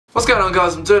What's going on,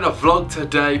 guys? I'm doing a vlog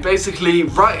today. Basically,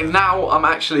 right now I'm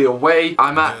actually away.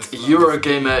 I'm at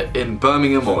Eurogamer in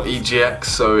Birmingham, or EGX,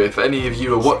 so if any of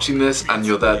you are watching this and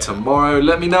you're there tomorrow,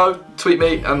 let me know, tweet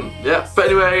me, and yeah. But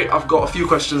anyway, I've got a few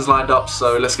questions lined up,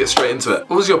 so let's get straight into it.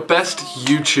 What was your best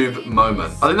YouTube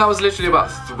moment? I think that was literally about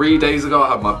 3 days ago. I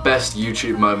had my best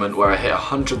YouTube moment where I hit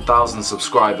 100,000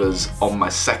 subscribers on my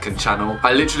second channel.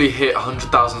 I literally hit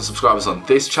 100,000 subscribers on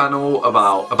this channel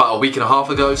about a week and a half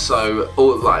ago, so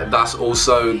that's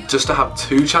also, just to have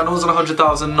 2 channels on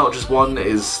 100,000, not just one,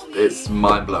 it's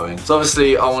mind-blowing. So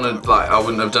obviously I wouldn't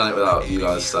have done it without you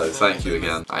guys, so thank you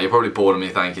again. You're probably bored of me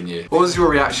thanking you. What was your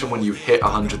reaction when you hit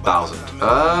 100,000?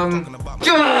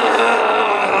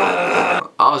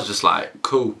 I was just like,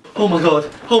 cool. Oh my god,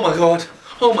 oh my god,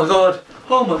 oh my god,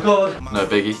 oh my god. No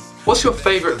biggie. What's your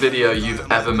favourite video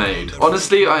you've ever made?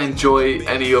 Honestly, I enjoy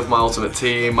any of my Ultimate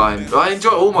Team. I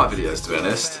enjoy all my videos, to be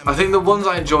honest. I think the ones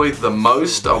I enjoy the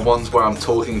most are ones where I'm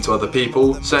talking to other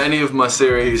people. So any of my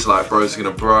series like Bro's Gonna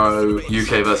Bro,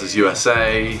 UK vs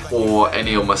USA, or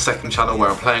any on my second channel where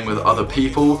I'm playing with other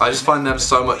people, I just find them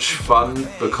so much fun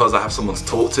because I have someone to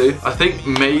talk to. I think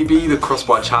maybe the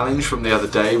crossbar challenge from the other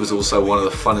day was also one of the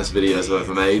funnest videos I've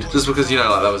ever made. Just because, you know,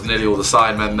 like there was nearly all the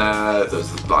sidemen there,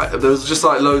 there was just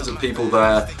like loads of people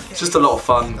there. It's just a lot of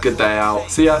fun, good day out.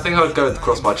 So yeah, I think I'd go with the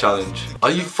crossbar challenge. Are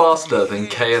you faster than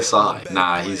KSI?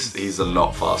 Nah, he's a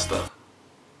lot faster.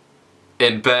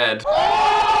 In bed.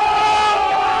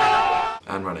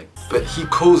 And running. But he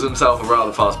calls himself a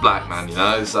rather fast black man, you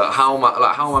know? So how am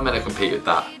I meant to compete with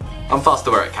that? I'm faster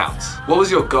where it counts. What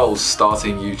was your goal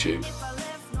starting YouTube?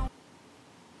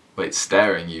 Wait,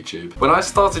 staring YouTube. When I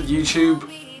started YouTube,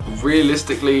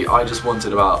 realistically, I just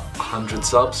wanted about 100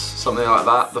 subs, something like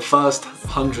that. The first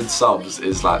 100 subs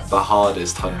is like the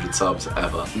hardest 100 subs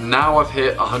ever. Now I've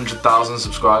hit 100,000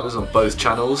 subscribers on both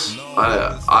channels.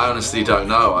 I honestly don't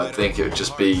know. I think it would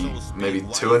just be maybe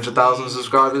 200,000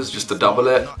 subscribers just to double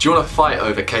it. Do you want to fight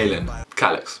over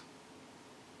Calix?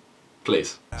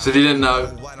 Please. So if you didn't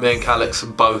know, me and Calix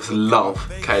both love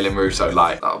Kaylin Russo.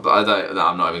 Like, I'm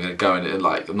not even going to go into,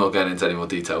 like, I'm not going into any more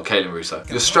detail. Kaylin Russo.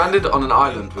 You're stranded on an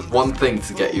island with one thing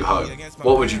to get you home.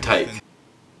 What would you take?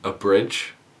 A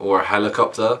bridge? Or a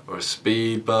helicopter? Or a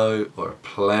speedboat? Or a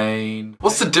plane?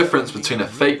 What's the difference between a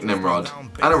fake Nimrod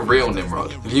and a real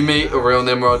Nimrod? If you meet a real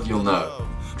Nimrod, you'll know.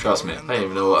 Trust me, I don't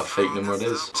even know what a fake Nimrod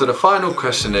is. So the final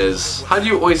question is, how do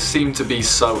you always seem to be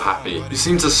so happy? You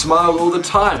seem to smile all the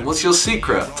time. What's your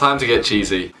secret? Time to get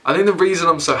cheesy. I think the reason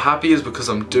I'm so happy is because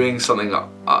I'm doing something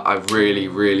I really,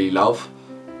 really love.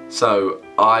 So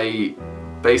I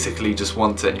basically just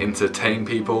want to entertain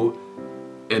people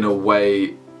in a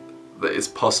way that is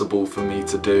possible for me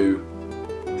to do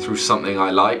through something I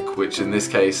like, which in this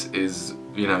case is,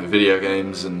 you know, video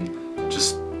games and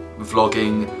just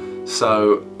vlogging.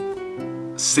 So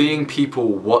seeing people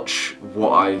watch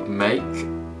what I make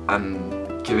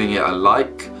and giving it a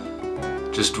like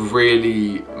just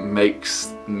really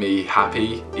makes me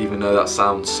happy, even though that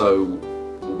sounds so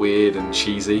weird and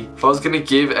cheesy. If I was going to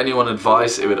give anyone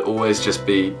advice, it would always just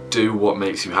be do what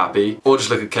makes you happy, or just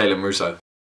look at Kaylin Russo.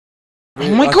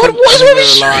 Oh my god, what's with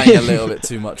this? Relying a little bit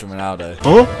too much on Ronaldo.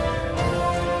 Huh?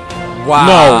 Wow.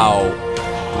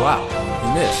 No. Wow,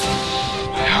 he missed.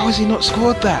 How has he not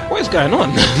scored that? What is going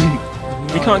on?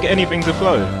 We can't get anything to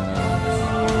flow.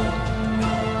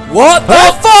 What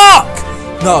the fuck?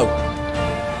 No.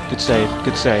 Good save,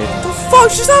 good save. What the fuck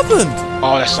just happened?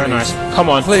 Oh, that's so nice. Come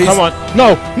on, please. come on.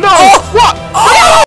 No, no! Oh! What?